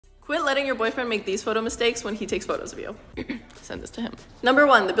Quit letting your boyfriend make these photo mistakes when he takes photos of you. Send this to him. Number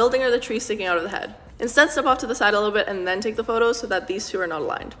 1, the building or the tree sticking out of the head. Instead, step off to the side a little bit and then take the photo so that these two are not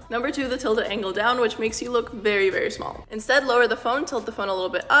aligned. Number 2, the tilted angle down, which makes you look very, very small. Instead, lower the phone, tilt the phone a little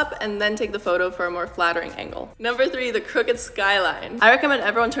bit up, and then take the photo for a more flattering angle. Number 3, the crooked skyline. I recommend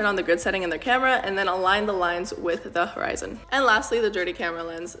everyone turn on the grid setting in their camera and then align the lines with the horizon. And lastly, the dirty camera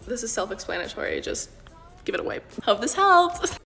lens. This is self-explanatory, just give it a wipe. Hope this helped.